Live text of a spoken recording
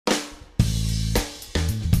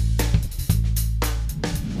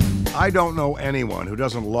I don't know anyone who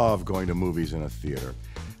doesn't love going to movies in a theater.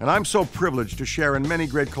 And I'm so privileged to share in many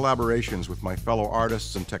great collaborations with my fellow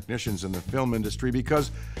artists and technicians in the film industry because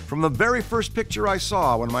from the very first picture I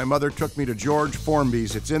saw when my mother took me to George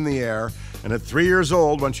Formby's It's in the Air, and at 3 years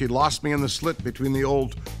old when she lost me in the slit between the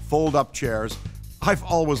old fold-up chairs, I've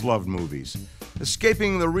always loved movies.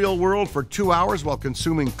 Escaping the real world for 2 hours while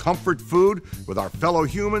consuming comfort food with our fellow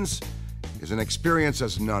humans is an experience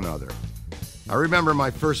as none other. I remember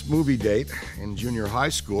my first movie date in junior high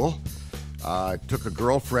school. I took a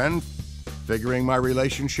girlfriend, figuring my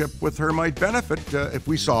relationship with her might benefit if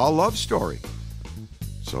we saw a love story.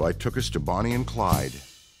 So I took us to Bonnie and Clyde.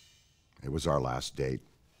 It was our last date.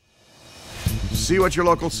 See you at your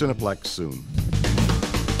local Cineplex soon.